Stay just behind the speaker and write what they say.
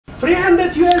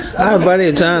300 US. Hi, buddy.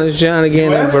 It's John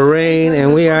again in Bahrain,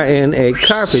 and we are in a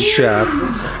carpet shop.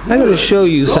 I'm going to show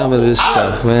you some of this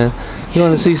stuff, man. You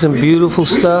want to see some beautiful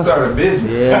stuff?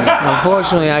 Yeah.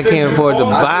 Unfortunately, I can't afford to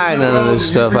buy none of this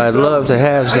stuff. I'd love to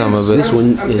have some of it. This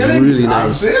one is really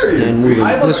nice.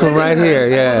 This one right here,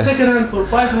 yeah. Second hand for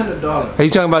 $500. Are you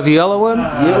talking about the yellow one?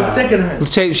 Yeah. Second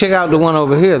hand. Check out the one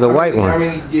over here, the white one. How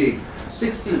many gig?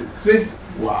 60. 6.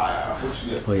 Wow.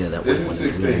 Oh yeah, that one This is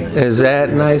is really 16. nice. Is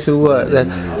that nice or what?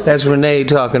 That's Renee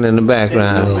talking in the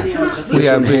background. We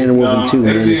got hand woven too,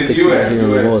 man. It's This picture right here on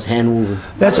the US. wall is hand woven.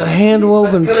 That's a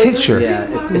hand-woven picture. Yeah,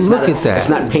 Look at that. It's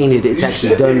not painted. It's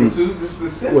actually done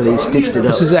where they stitched it up.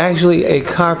 This is actually a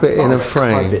carpet in a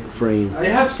frame. Carpet frame. I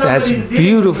have That's somebody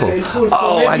beautiful. dealing with it.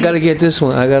 Oh, I gotta get this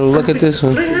one. I gotta look at this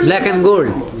one. Black and gold.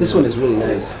 This one is really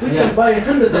nice. We can buy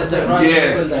 100 of them.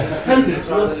 Yes.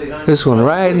 100. This one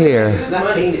right here. It's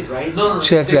not painted, right?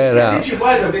 Check that out. And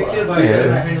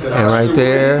right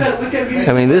there.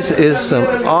 I mean, this is some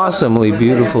awesomely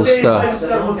beautiful stuff.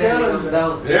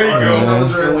 There you go.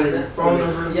 Those are phone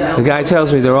numbers. The guy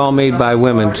tells me they're all made by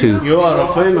women too. You are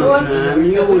famous, man.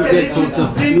 You will get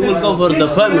you will go for the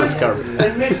famous car. I'm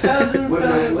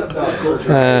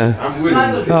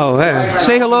with you. Oh, hey.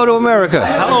 Say hello to America.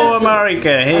 Hello,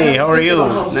 America. Hey, how are you?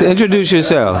 Introduce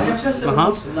yourself.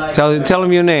 Tell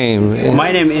them your name.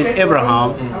 My name is Abraham.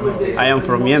 I am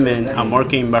from Yemen. I'm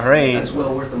working in Bahrain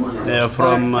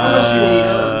from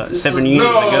 7 years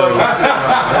ago. I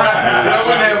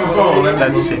wouldn't have a phone.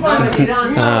 That's it.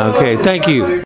 Okay, thank you.